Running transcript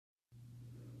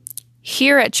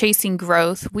Here at Chasing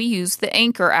Growth, we use the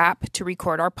Anchor app to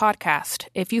record our podcast.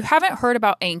 If you haven't heard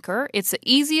about Anchor, it's the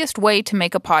easiest way to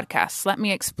make a podcast. Let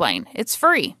me explain. It's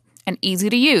free and easy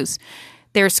to use.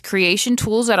 There's creation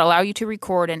tools that allow you to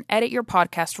record and edit your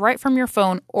podcast right from your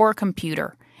phone or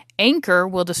computer. Anchor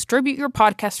will distribute your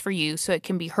podcast for you so it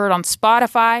can be heard on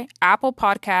Spotify, Apple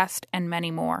Podcast, and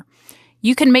many more.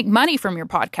 You can make money from your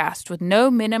podcast with no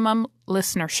minimum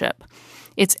listenership.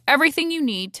 It's everything you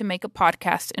need to make a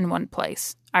podcast in one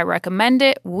place. I recommend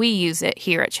it. We use it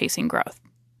here at Chasing Growth.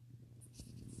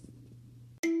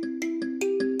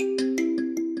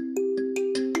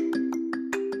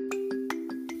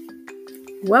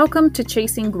 Welcome to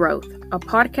Chasing Growth, a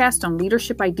podcast on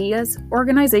leadership ideas,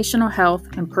 organizational health,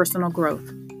 and personal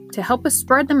growth. To help us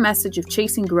spread the message of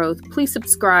Chasing Growth, please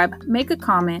subscribe, make a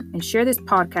comment, and share this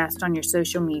podcast on your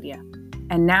social media.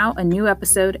 And now, a new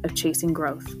episode of Chasing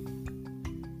Growth.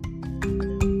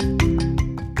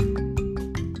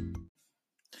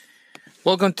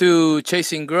 Welcome to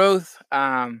Chasing Growth.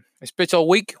 A special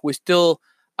week. We're still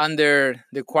under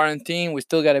the quarantine. We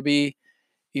still got to be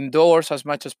indoors as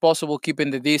much as possible,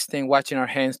 keeping the distance, washing our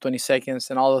hands 20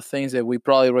 seconds, and all the things that we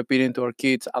probably repeating to our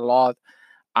kids a lot.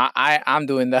 I'm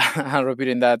doing that. I'm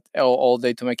repeating that all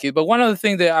day to my kids. But one of the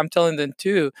things that I'm telling them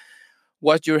too,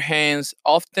 wash your hands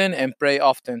often and pray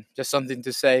often. Just something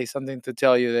to say, something to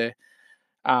tell you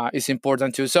that is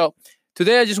important too. So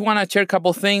today I just want to share a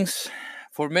couple things.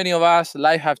 For many of us,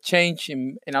 life have changed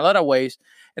in a lot of ways.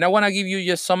 And I want to give you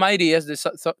just some ideas. There's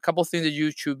a couple things that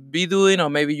you should be doing, or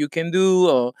maybe you can do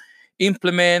or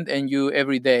implement and you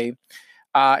every day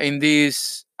in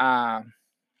this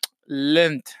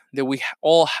Lent that we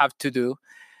all have to do.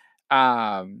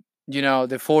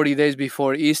 The 40 days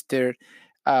before Easter,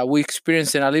 we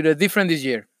experiencing a little different this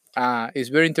year. It's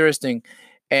very interesting.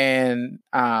 And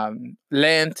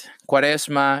Lent,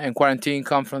 Quaresma, and quarantine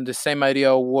come from the same idea,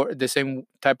 the same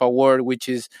type of word, which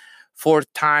is 4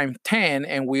 times 10.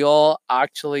 And we all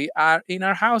actually are in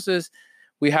our houses.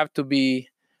 We have to be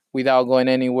without going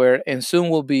anywhere. And soon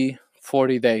will be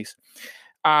 40 days.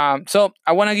 So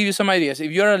I want to give you some ideas.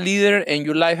 If you're a leader and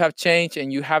your life have changed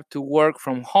and you have to work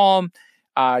from home,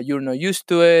 you're not used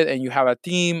to it, and you have a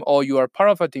team or you are part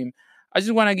of a team, I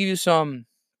just want to give you some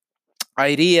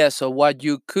ideas of what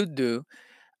you could do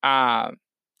to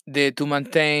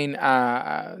maintain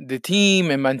the team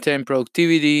and maintain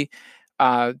productivity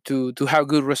to have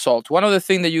good results. One of the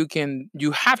things that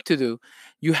you have to do,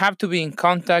 you have to be in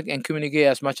contact and communicate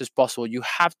as much as possible. You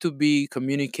have to be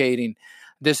communicating.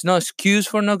 There's no excuse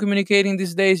for not communicating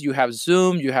these days. You have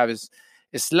Zoom, you have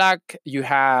Slack, you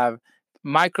have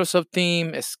Microsoft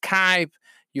Teams, Skype,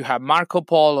 you have Marco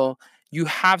Polo. You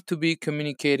have to be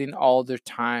communicating all the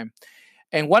time.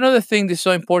 And one of the things that's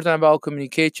so important about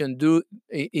communication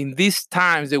in these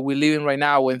times that we live in right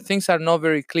now, when things are not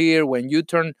very clear, when you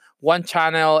turn one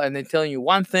channel and they're telling you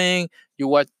one thing, you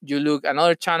look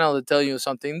another channel to tell you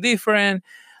something different.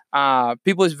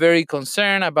 People is very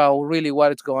concerned about really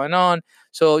what is going on.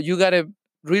 So you got to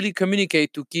really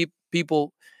communicate to keep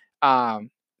people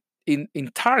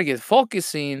in target,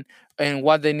 focusing on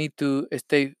what they need to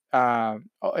stay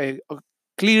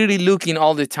clearly looking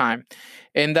all the time.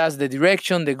 And that's the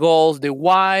direction, the goals, the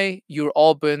why you're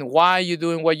open, why you're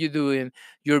doing what you're doing,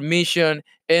 your mission.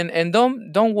 And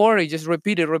don't worry, just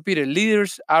repeat it.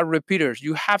 Leaders are repeaters.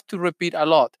 You have to repeat a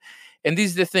lot. And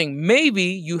this is the thing. Maybe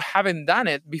you haven't done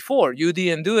it before. You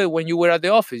didn't do it when you were at the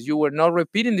office. You were not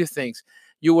repeating these things.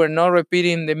 You were not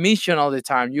repeating the mission all the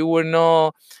time. You were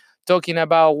not talking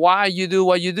about why you do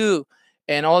what you do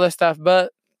and all that stuff.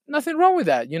 But nothing wrong with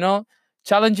that,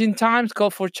 Challenging times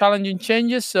call for challenging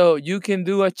changes. So you can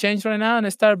do a change right now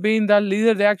and start being that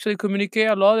leader. They actually communicate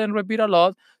a lot and repeat a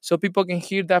lot so people can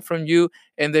hear that from you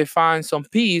and they find some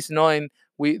peace knowing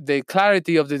with the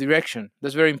clarity of the direction.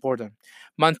 That's very important.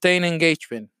 Maintain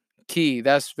engagement. Key.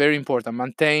 That's very important.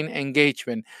 Maintain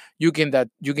engagement. You can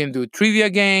do trivia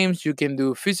games. You can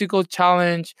do physical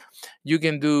challenge. You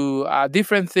can do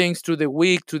different things through the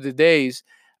week, through the days.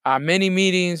 Many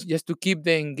meetings just to keep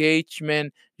the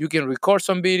engagement. You can record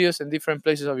some videos in different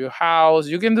places of your house.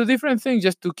 You can do different things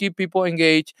just to keep people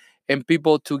engaged and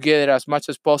people together as much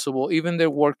as possible, even they're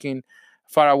working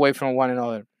far away from one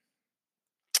another.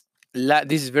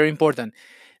 This is very important.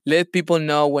 Let people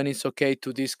know when it's okay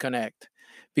to disconnect,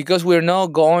 because we're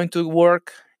not going to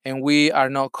work and we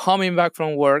are not coming back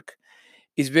from work.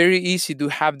 It's very easy to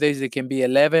have days that can be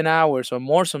 11 hours or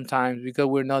more sometimes because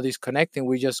we're not disconnecting.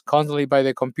 We're just constantly by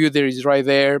the computer, is right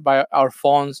there by our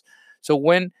phones. So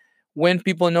when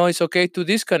people know it's okay to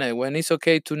disconnect, when it's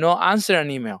okay to not answer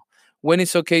an email, when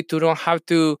it's okay to don't have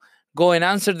to go and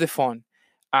answer the phone,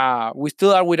 We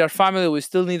still are with our family. We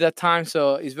still need that time.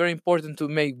 So it's very important to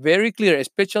make very clear,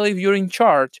 especially if you're in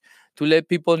charge, to let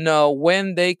people know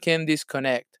when they can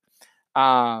disconnect.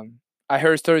 I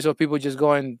heard stories of people just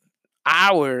going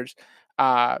hours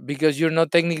because you're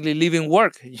not technically leaving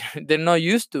work. They're not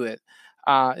used to it.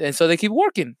 And so they keep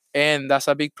working. And that's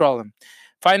a big problem.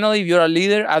 Finally, if you're a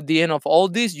leader, at the end of all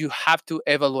this, you have to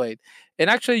evaluate. And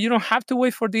actually, you don't have to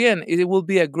wait for the end. It will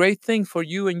be a great thing for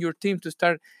you and your team to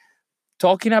start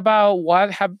talking about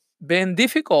what have been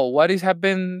difficult, what is have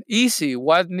been easy,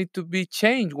 what need to be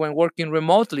changed when working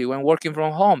remotely, when working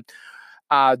from home.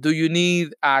 Do you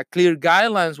need clear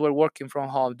guidelines when working from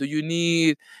home? Do you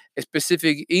need a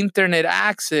specific internet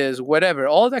access? Whatever,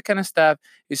 all that kind of stuff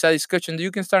is a discussion that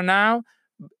you can start now.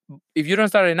 If you don't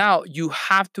start it now, you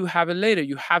have to have it later.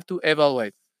 You have to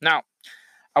evaluate. Now,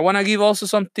 I want to give also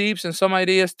some tips and some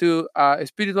ideas to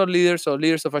spiritual leaders or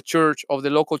leaders of a church, of the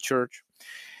local church.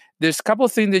 There's a couple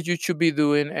of things that you should be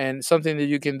doing and something that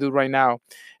you can do right now.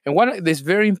 And one that's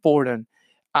very important,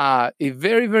 it's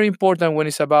very, very important when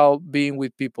it's about being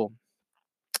with people.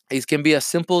 It can be as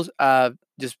simple as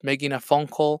just making a phone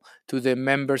call to the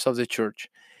members of the church.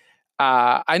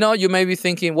 I know you may be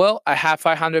thinking, well, I have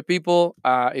 500 people.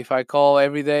 If I call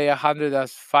every day 100,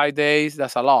 that's 5 days.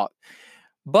 That's a lot.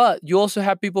 But you also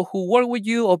have people who work with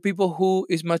you or people who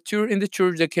is mature in the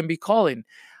church that can be calling.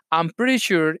 I'm pretty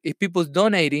sure if people's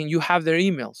donating, you have their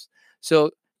emails.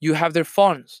 So you have their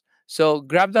phones. So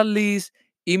grab that list,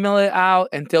 email it out,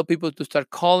 and tell people to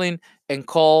start calling and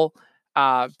call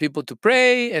people to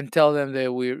pray and tell them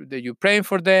that you're praying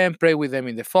for them, pray with them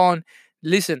in the phone.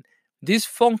 Listen, these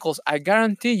phone calls, I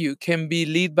guarantee you, can be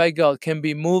led by God, can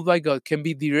be moved by God, can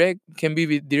be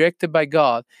directed by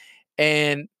God.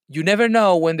 And you never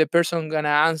know when the person gonna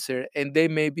answer, and they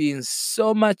may be in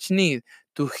so much need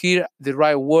to hear the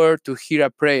right word, to hear a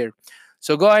prayer.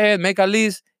 So go ahead, make a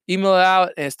list, email it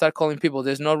out, and start calling people.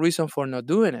 There's no reason for not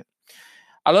doing it.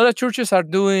 A lot of churches are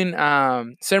doing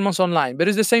sermons online, but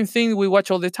it's the same thing we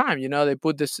watch all the time. You know, they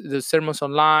put the sermons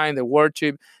online, the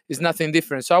worship is nothing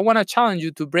different. So I want to challenge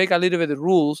you to break a little bit the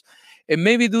rules and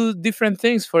maybe do different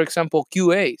things. For example,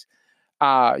 QAs.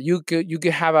 You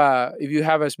can have a if you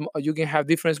have a you can have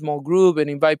different small group and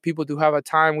invite people to have a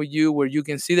time with you where you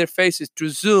can see their faces through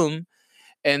Zoom,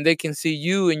 and they can see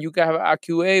you, and you can have a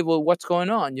QA. Well, what's going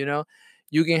on?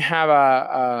 You can have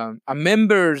a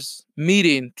members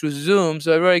meeting through Zoom,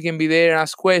 so everybody can be there and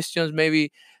ask questions,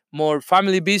 maybe more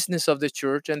family business of the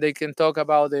church, and they can talk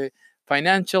about the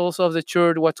financials of the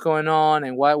church, what's going on,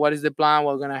 and what is the plan,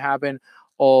 what's going to happen,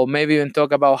 or maybe even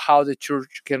talk about how the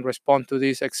church can respond to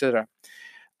this, etc.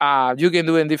 You can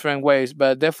do it in different ways,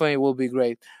 but definitely will be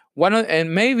great.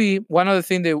 And maybe one other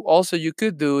thing that also you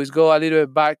could do is go a little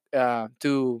bit back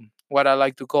to what I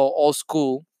like to call old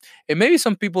school. And maybe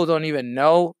some people don't even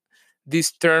know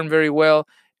this term very well,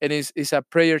 and it's a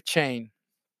prayer chain.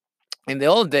 In the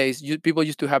old days, people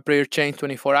used to have prayer chains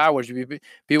 24 hours.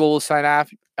 People will sign up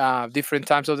different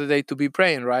times of the day to be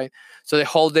praying, right? So the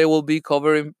whole day will be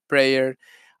covered in prayer.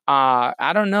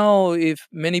 I don't know if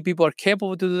many people are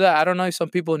capable to do that. I don't know if some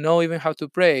people know even how to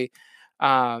pray,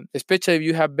 especially if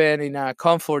you have been in a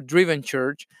comfort-driven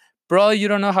church. Probably you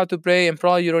don't know how to pray, and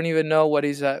probably you don't even know what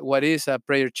is a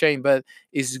prayer chain. But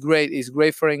it's great. It's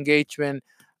great for engagement.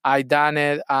 I done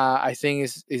it. I think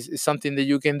is something that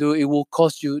you can do. It will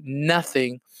cost you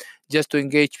nothing just to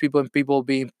engage people and people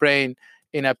being praying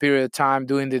in a period of time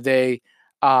during the day,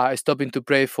 stopping to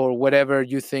pray for whatever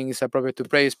you think is appropriate to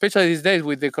pray. Especially these days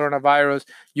with the coronavirus,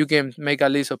 you can make a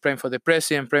list of praying for the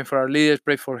president, praying for our leaders,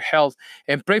 pray for health,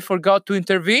 and pray for God to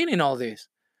intervene in all this,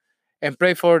 and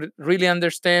pray for really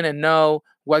understand and know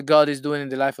what God is doing in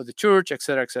the life of the church,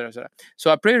 etc., etc., etc.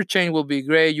 So a prayer chain will be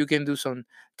great. You can do some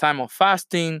time of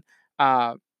fasting,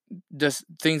 uh, just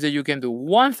things that you can do.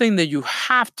 One thing that you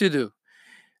have to do,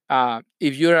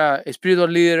 if you're a spiritual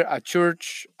leader, a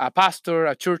church, a pastor,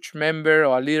 a church member,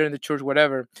 or a leader in the church,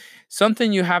 whatever,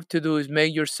 something you have to do is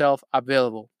make yourself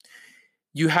available.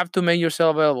 You have to make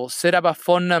yourself available. Set up a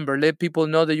phone number. Let people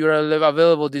know that you're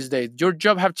available these days. Your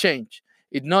job have changed.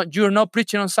 You're not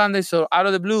preaching on Sunday, so out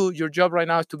of the blue, your job right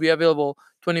now is to be available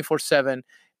 24/7.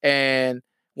 And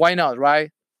why not,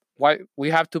 right? Why we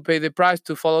have to pay the price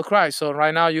to follow Christ. So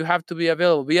right now you have to be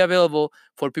available. Be available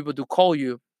for people to call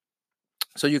you,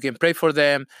 so you can pray for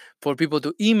them, for people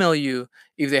to email you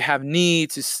if they have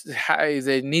needs, if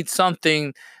they need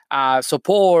something,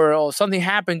 support, or something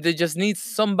happened, they just need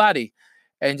somebody,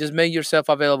 and just make yourself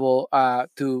available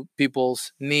to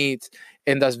people's needs.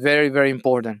 And that's very, very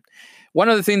important. One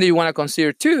other thing that you want to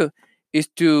consider too is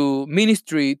to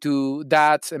ministry to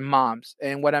dads and moms.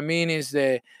 And what I mean is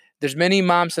that there's many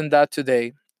moms and dads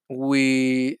today.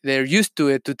 they're used to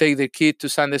it to take their kid to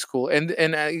Sunday school. And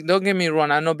don't get me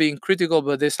wrong, I'm not being critical,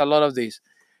 but there's a lot of this.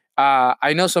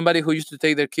 I know somebody who used to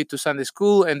take their kid to Sunday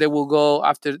school, and they will go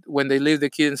after when they leave the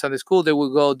kid in Sunday school, they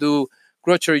will go do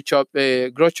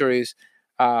groceries,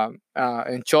 and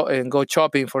go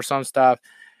shopping for some stuff.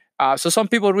 So some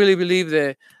people really believe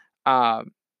that uh,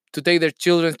 to take their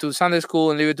children to Sunday school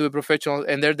and leave it to the professionals,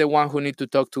 and they're the one who need to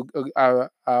talk to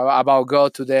about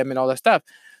God to them and all that stuff.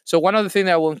 So one of the things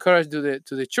that I will encourage to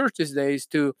the church these days is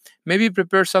to maybe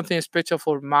prepare something special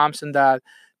for moms and dad.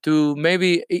 To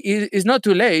maybe it's not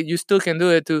too late. You still can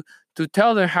do it to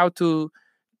tell them how to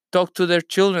talk to their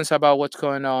children about what's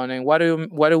going on and what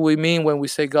do we mean when we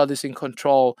say God is in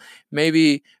control.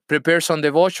 Maybe prepare some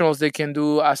devotionals they can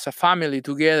do as a family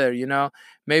together.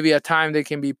 Maybe a time they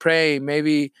can be praying.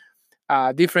 Maybe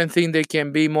different thing they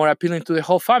can be more appealing to the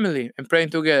whole family and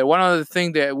praying together. One of the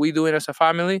things that we do it as a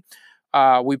family,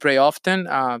 we pray often.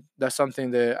 That's something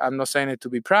that I'm not saying it to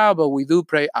be proud, but we do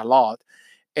pray a lot.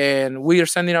 And we are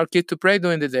sending our kids to pray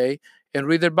during the day and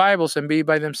read their Bibles and be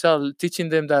by themselves, teaching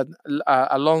them that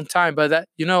a long time. But that,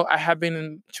 I have been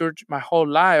in church my whole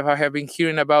life. I have been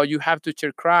hearing about you have to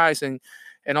share Christ and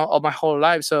all my whole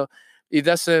life. So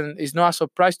it's not a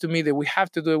surprise to me that we have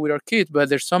to do it with our kids. But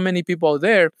there's so many people out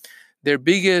there. Their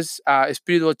biggest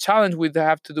spiritual challenge with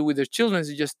have to do with their children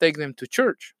is just take them to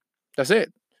church. That's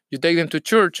it. You take them to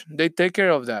church, they take care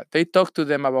of that. They talk to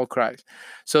them about Christ.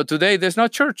 So today there's no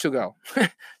church to go.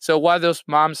 So what those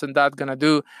moms and dads gonna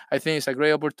do? I think it's a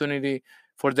great opportunity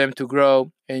for them to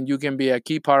grow, and you can be a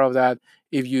key part of that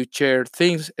if you share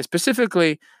things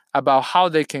specifically about how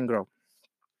they can grow.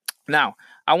 Now,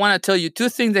 I want to tell you two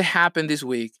things that happened this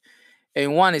week,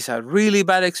 and one is a really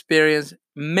bad experience.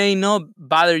 May not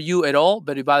bother you at all,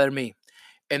 but it bothered me.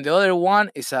 And the other one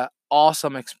is an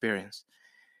awesome experience.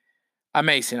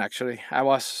 Amazing, actually. I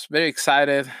was very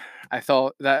excited. I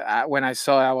thought that when I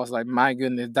saw it, I was like, my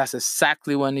goodness, that's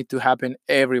exactly what needs to happen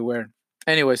everywhere.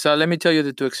 Anyway, so let me tell you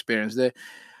the two experiences.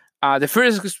 The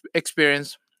first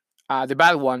experience, the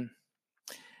bad one,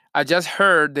 I just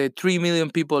heard that 3 million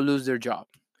people lose their job.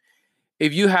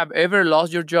 If you have ever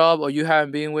lost your job, or you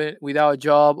haven't been without a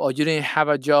job, or you didn't have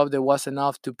a job that was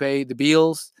enough to pay the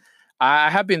bills, I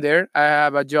have been there. I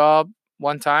have a job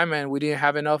one time and we didn't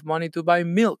have enough money to buy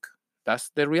milk.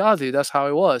 That's the reality. That's how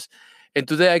it was. And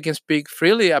today I can speak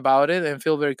freely about it and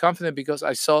feel very confident because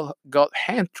I saw God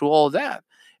hand through all that.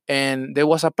 And there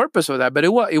was a purpose for that. But it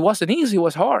wasn't easy. It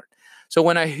was hard. So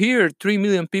when I hear 3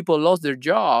 million people lost their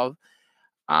job,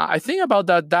 I think about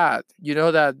that dad,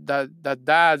 that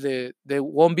dad, they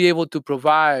won't be able to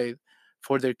provide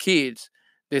for their kids.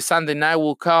 The Sunday night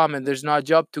will come and there's no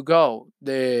job to go.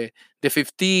 The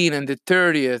 15th and the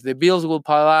 30th, the bills will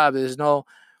pile up. There's no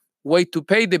way to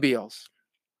pay the bills.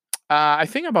 I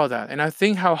think about that and I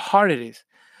think how hard it is.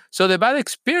 So the bad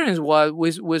experience was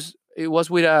it was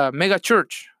with a mega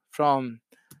church from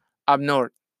up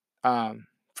north,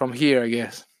 from here, I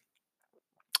guess.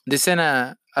 They sent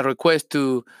a request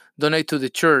to donate to the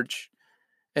church,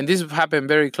 and this happened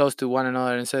very close to one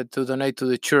another, and said to donate to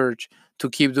the church to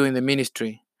keep doing the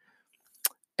ministry.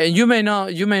 And you may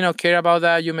not care about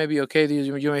that. You may be okay.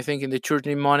 You may think in the church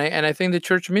need money, and I think the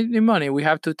church need money. We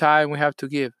have to tithe and we have to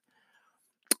give.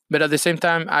 But at the same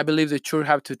time, I believe the church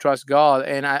have to trust God,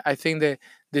 and I think that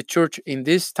the church in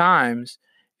these times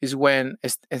is when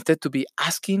instead to be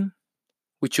asking,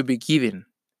 we should be giving.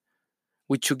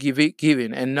 We should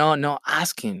giving, and no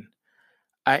asking.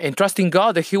 And trusting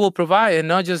God that He will provide, and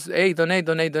not just donate.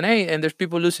 And there's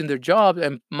people losing their jobs,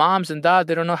 and moms and dads,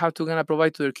 they don't know how to gonna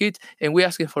provide to their kids, and we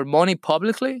asking for money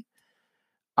publicly.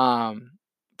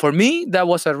 For me, that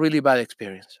was a really bad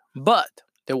experience, but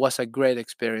there was a great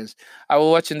experience. I was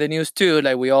watching the news too,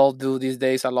 like we all do these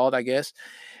days a lot, I guess,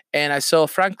 and I saw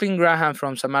Franklin Graham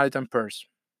from Samaritan Purse.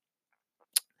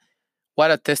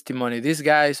 What a testimony! These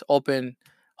guys open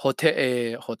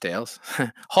hotels,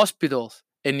 hospitals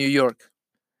in New York.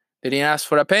 They didn't ask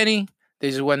for a penny. They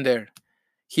just went there.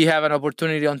 He had an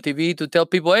opportunity on TV to tell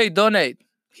people, hey, donate.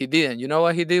 He didn't. You know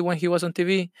what he did when he was on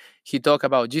TV? He talked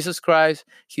about Jesus Christ.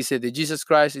 He said that Jesus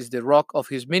Christ is the rock of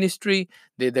his ministry.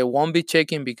 They won't be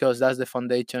checking because that's the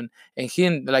foundation. And he,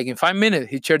 like in 5 minutes,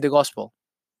 he shared the gospel.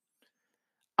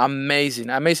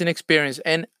 Amazing experience.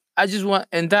 And I just want,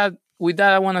 and that with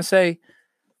that, I want to say,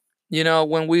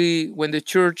 when the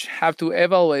church have to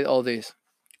evaluate all this,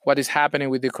 what is happening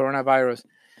with the coronavirus,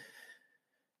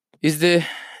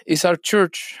 is our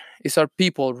church, is our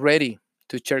people ready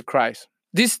to share Christ?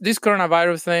 This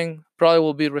coronavirus thing probably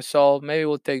will be resolved. Maybe it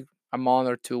will take a month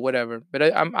or two, whatever.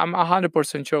 But I'm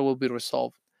 100% sure it will be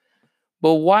resolved.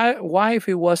 But why if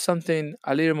it was something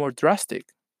a little more drastic?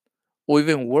 or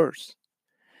even worse?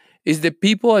 Is the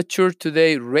people at church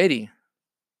today ready?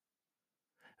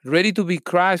 Ready to be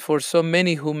Christ for so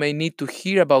many who may need to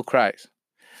hear about Christ?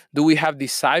 Do we have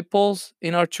disciples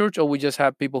in our church, or we just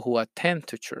have people who attend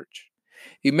to church?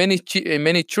 In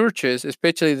many churches,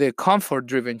 especially the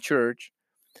comfort-driven church,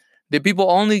 the people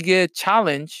only get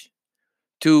challenged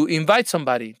to invite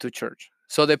somebody to church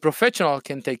so the professional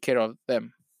can take care of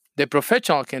them. The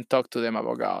professional can talk to them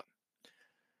about God.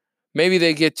 Maybe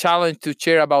they get challenged to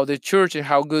share about the church and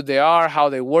how good they are, how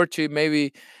they worship.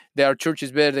 Maybe their church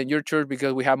is better than your church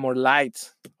because we have more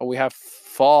lights or we have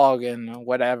fog and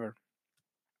whatever.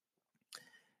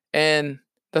 And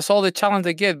that's all the challenge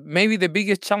they get. Maybe the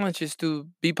biggest challenge is to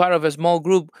be part of a small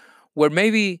group where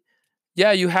maybe,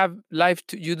 yeah, you have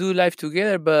you do life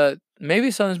together, but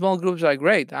maybe some small groups are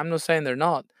great. I'm not saying they're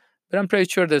not, but I'm pretty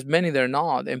sure there's many they're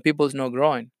not, and people's not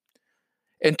growing.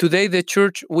 And today, the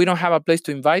church, we don't have a place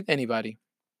to invite anybody.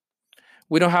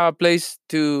 We don't have a place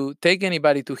to take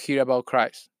anybody to hear about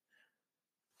Christ.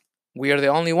 We are the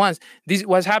only ones. This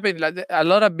what's happening. Like a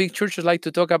lot of big churches like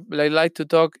to talk. They like to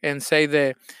talk and say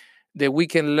that we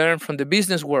can learn from the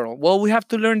business world. Well, we have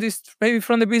to learn this maybe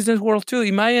from the business world too.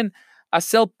 Imagine a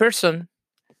salesperson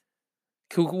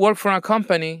who work for a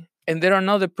company and they don't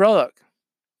know the product.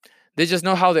 They just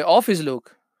know how the office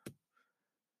look.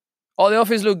 Oh, the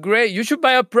office look great. You should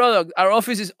buy a product. Our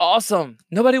office is awesome.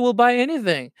 Nobody will buy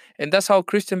anything. And that's how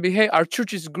Christians behave. Our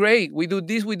church is great. We do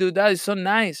this, we do that. It's so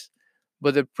nice.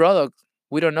 But the product,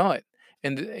 we don't know it.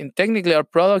 And technically, our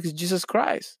product is Jesus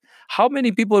Christ. How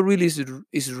many people really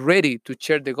is ready to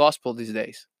share the gospel these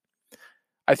days?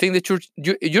 I think the church,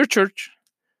 your church,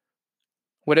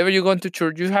 wherever you go into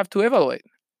church, you have to evaluate.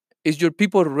 Is your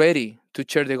people ready to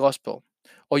share the gospel?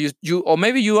 Or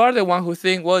maybe you are the one who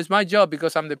think, well, it's my job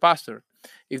because I'm the pastor.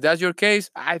 If that's your case,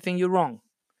 I think you're wrong.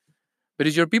 But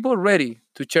is your people ready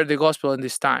to share the gospel in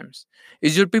these times?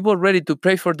 Is your people ready to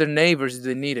pray for their neighbors if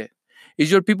they need it? Is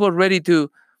your people ready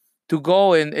to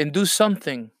go and do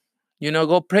something?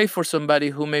 Go pray for somebody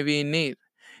who may be in need.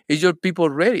 Is your people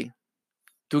ready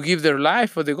to give their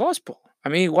life for the gospel? I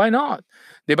mean, why not?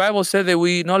 The Bible said that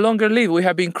we no longer live. We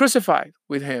have been crucified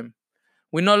with him.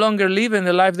 We no longer live in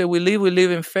the life that we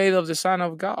live in faith of the Son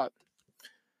of God.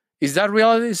 Is that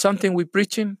reality? Something we're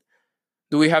preaching?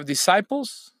 Do we have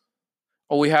disciples?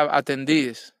 Or we have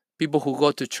attendees, people who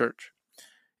go to church?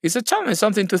 It's a challenge,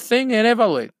 something to think and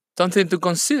evaluate, something to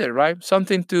consider, right?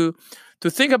 Something to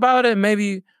think about, and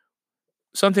maybe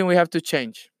something we have to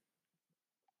change.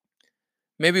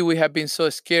 Maybe we have been so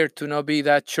scared to not be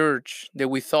that church that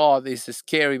we thought is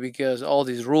scary because all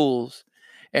these rules,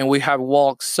 and we have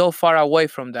walked so far away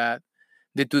from that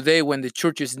today when the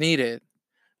church is needed,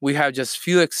 we have just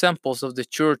few examples of the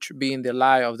church being the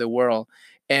light of the world,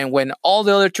 and when all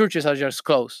the other churches are just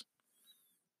closed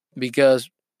because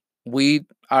we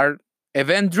are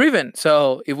event driven.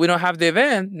 So if we don't have the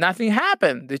event, nothing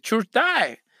happened. The church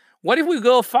died. What if we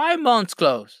go 5 months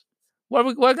closed?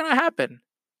 What's going to happen?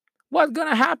 What's going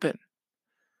to happen?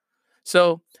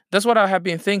 So that's what I have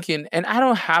been thinking. And I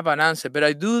don't have an answer, but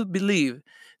I do believe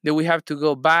that we have to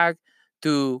go back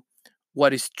to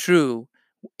what is true,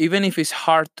 even if it's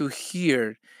hard to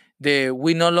hear. That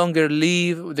we no longer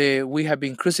live, that we have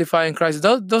been crucified in Christ.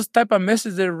 Those type of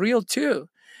messages are real too.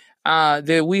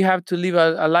 That we have to live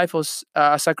a life of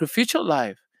a sacrificial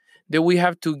life. That we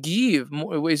have to give.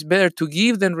 It's better to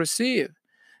give than receive.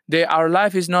 That our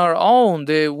life is not our own.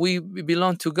 That we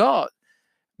belong to God.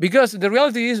 Because the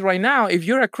reality is right now, if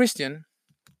you're a Christian,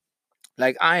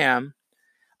 like I am,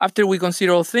 after we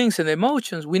consider all things and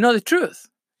emotions, we know the truth.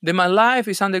 That my life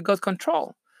is under God's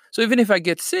control. So even if I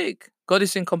get sick, God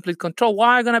is in complete control.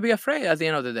 Why am I going to be afraid at the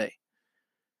end of the day?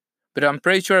 But I'm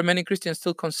pretty sure many Christians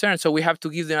still concerned. So we have to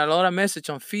give them a lot of message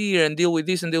on fear and deal with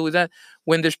this and deal with that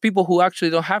when there's people who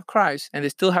actually don't have Christ and they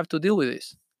still have to deal with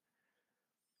this.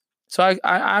 So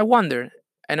I wonder,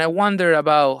 and I wonder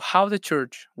about how the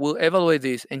church will evaluate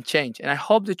this and change. And I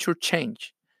hope the church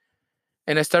change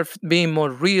and I start being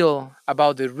more real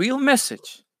about the real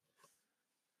message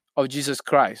of Jesus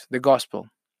Christ, the gospel.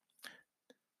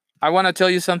 I want to tell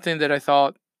you something that I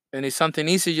thought, and it's something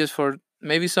easy just for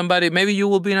maybe somebody, maybe you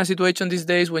will be in a situation these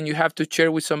days when you have to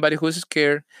share with somebody who's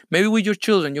scared. Maybe with your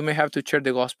children, you may have to share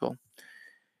the gospel.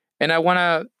 And I want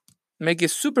to make it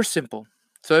super simple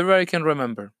so everybody can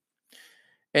remember.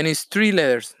 And it's 3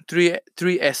 letters,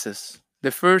 three S's.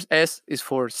 The first S is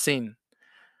for sin.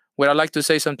 What I like to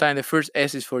say sometimes, the first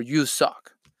S is for you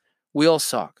suck. We all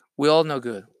suck. We all no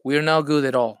good. We're not good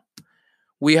at all.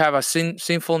 We have a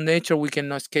sinful nature. We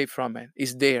cannot escape from it.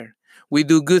 It's there. We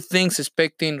do good things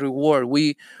expecting reward.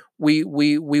 We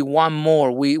want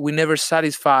more. We never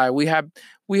satisfy. We have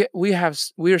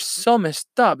we're so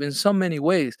messed up in so many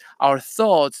ways. Our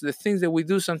thoughts, the things that we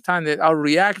do sometimes, that our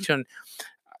reaction,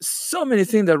 so many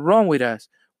things that are wrong with us.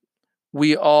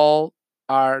 We all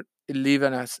are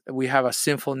living as we have a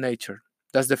sinful nature.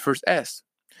 That's the first S.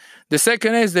 The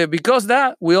second is that because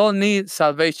that we all need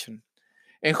salvation.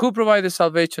 And who provided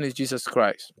salvation is Jesus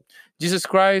Christ. Jesus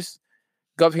Christ,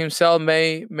 God Himself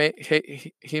He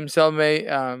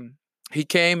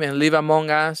came and lived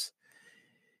among us.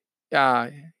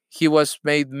 He was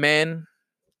made man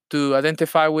to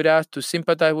identify with us, to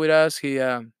sympathize with us. He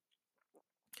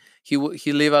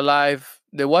lived a life.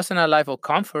 There wasn't a life of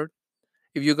comfort.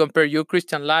 If you compare your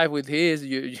Christian life with his,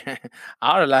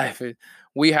 our life,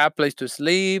 we have place to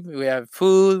sleep, we have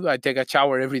food. I take a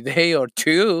shower every day or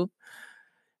two.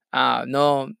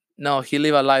 No, he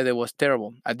lived a life that was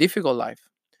terrible, a difficult life,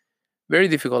 very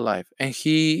difficult life. And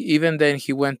even then,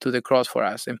 he went to the cross for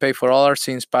us and paid for all our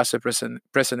sins, past, present,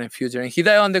 and future. And he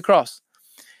died on the cross,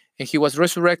 and he was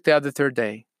resurrected at the third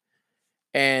day,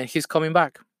 and he's coming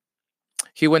back.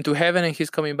 He went to heaven and he's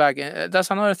coming back. And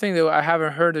that's another thing that I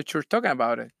haven't heard the church talking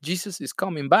about it. Jesus is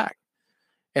coming back.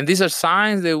 And these are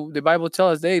signs that the Bible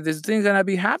tells us, hey, this thing's going to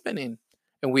be happening.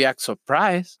 And we act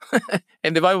surprised.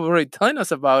 And the Bible already telling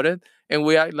us about it. And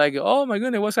we act like, oh my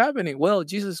goodness, what's happening? Well,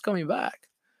 Jesus is coming back.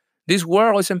 This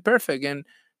world isn't perfect and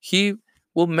he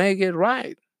will make it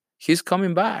right. He's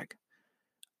coming back.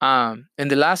 And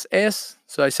the last S,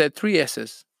 so I said 3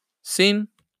 S's. Sin,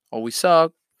 or we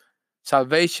suck,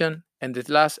 salvation, and the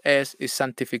last S is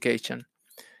sanctification.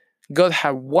 God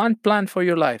has one plan for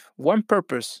your life, one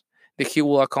purpose that He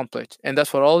will accomplish. And that's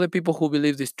for all the people who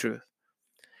believe this truth.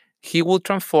 He will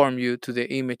transform you to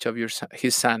the image of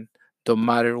His Son, no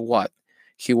matter what.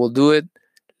 He will do it.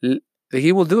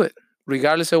 He will do it.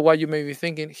 Regardless of what you may be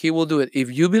thinking, He will do it.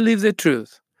 If you believe the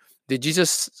truth, that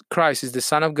Jesus Christ is the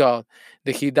Son of God,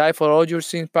 that He died for all your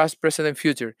sins, past, present, and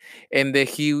future, and that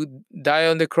He died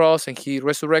on the cross and He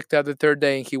resurrected at the third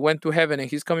day and He went to heaven and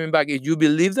He's coming back. If you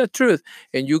believe that truth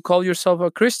and you call yourself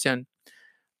a Christian,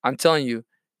 I'm telling you,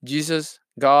 Jesus,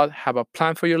 God, have a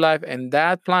plan for your life, and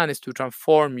that plan is to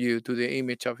transform you to the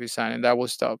image of His Son, and that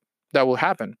will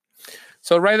happen.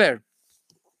 So right there,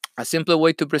 a simple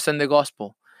way to present the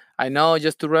gospel. I know,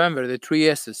 just to remember the 3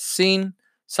 S's: sin,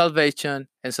 salvation,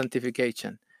 and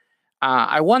sanctification.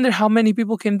 I wonder how many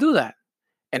people can do that.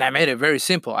 And I made it very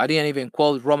simple. I didn't even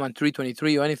quote Romans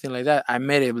 3:23 or anything like that. I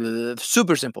made it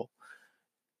super simple.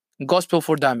 Gospel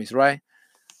for dummies, right?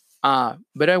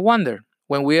 But I wonder,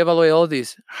 when we evaluate all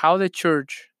this, how the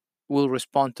church will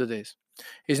respond to this.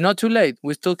 It's not too late.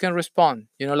 We still can respond.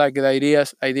 Like the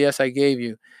ideas I gave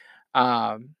you.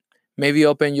 Maybe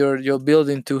open your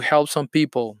building to help some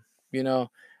people.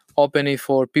 Open it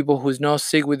for people who's not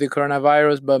sick with the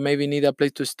coronavirus, but maybe need a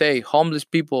place to stay. Homeless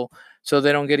people, so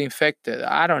they don't get infected.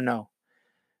 I don't know.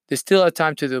 There's still a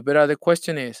time to do. But the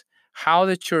question is, how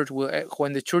the church will,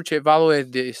 when the church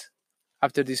evaluate this,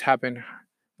 after this happened,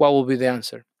 what will be the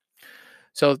answer?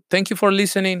 So thank you for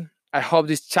listening. I hope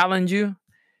this challenged you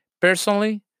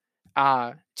personally,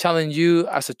 challenge you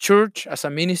as a church, as a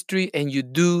ministry, and you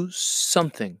do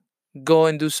something. Go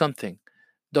and do something.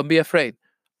 Don't be afraid.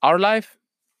 Our life,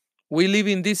 we live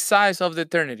in this side of the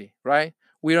eternity, right?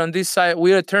 We're on this side.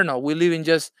 We're eternal. We live in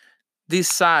just this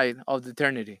side of the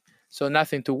eternity. So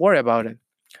nothing to worry about it.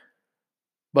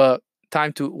 But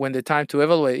when the time to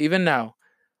evaluate, even now,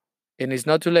 and it's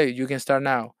not too late, you can start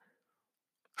now.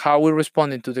 How are we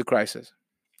responding to the crisis?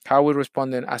 How are we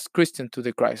responding as Christians to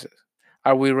the crisis?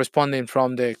 Are we responding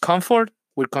from the comfort?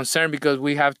 We're concerned because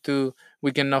we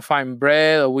cannot find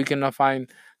bread, or we cannot find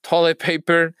toilet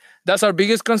paper. That's our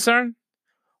biggest concern.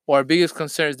 Or our biggest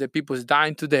concern is that people is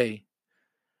dying today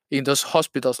in those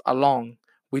hospitals alone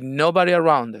with nobody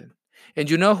around them. And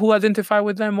you know who identified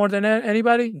with them more than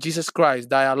anybody? Jesus Christ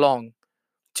died alone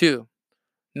too.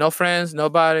 No friends,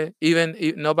 nobody,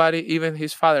 even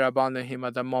His Father abandoned Him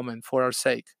at that moment for our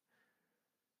sake.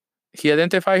 He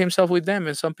identified Himself with them,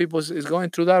 and some people is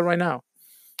going through that right now.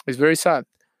 It's very sad.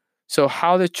 So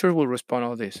how the church will respond to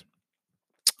all this?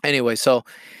 Anyway, so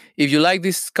if you like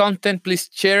this content, please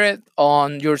share it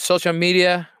on your social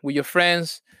media with your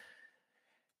friends.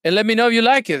 And let me know if you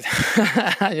like it.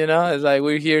 It's like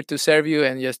we're here to serve you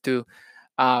and just to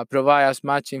provide as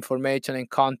much information and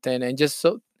content. And just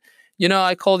so,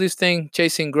 I call this thing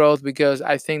chasing growth, because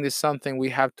I think it's something we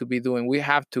have to be doing. We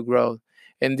have to grow.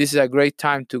 And this is a great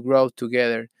time to grow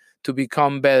together, to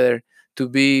become better, to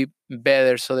be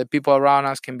better, so that people around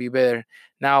us can be better.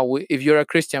 Now, if you're a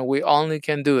Christian, we only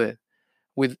can do it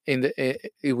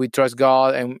if we trust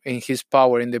God and in His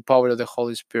power, in the power of the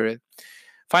Holy Spirit.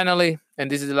 Finally, and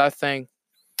this is the last thing,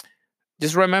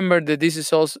 just remember that this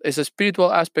is also is a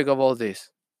spiritual aspect of all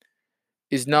this.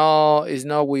 It's not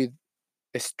with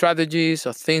strategies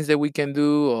or things that we can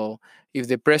do, or if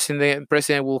the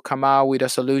president will come out with a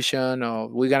solution, or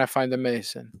we're gonna find the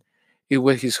medicine. It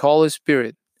was His Holy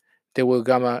Spirit that we're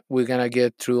gonna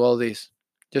get through all this.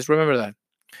 Just remember that.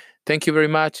 Thank you very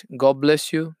much. God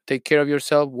bless you. Take care of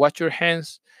yourself. Wash your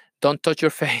hands. Don't touch your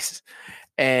face,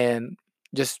 and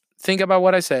just think about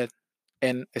what I said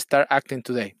and start acting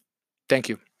today. Thank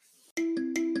you.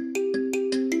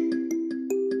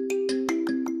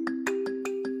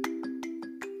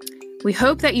 We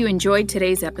hope that you enjoyed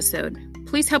today's episode.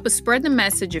 Please help us spread the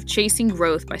message of chasing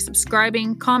growth by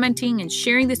subscribing, commenting, and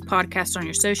sharing this podcast on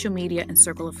your social media and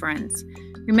circle of friends.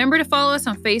 Remember to follow us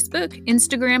on Facebook,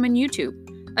 Instagram, and YouTube.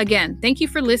 Again, thank you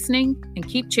for listening, and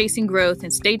keep chasing growth,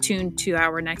 and stay tuned to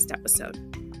our next episode.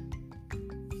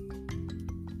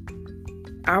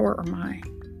 Our or my?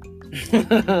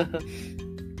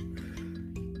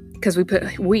 Because we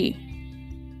put we.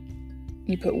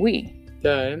 You put we.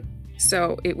 Yeah.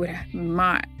 So it would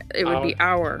be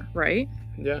our, right?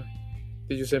 Yeah.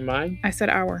 Did you say mine? I said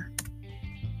our.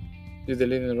 You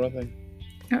deleted the wrong thing.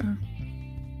 Uh-oh.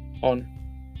 On.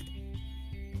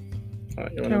 All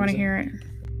right, I want to hear it.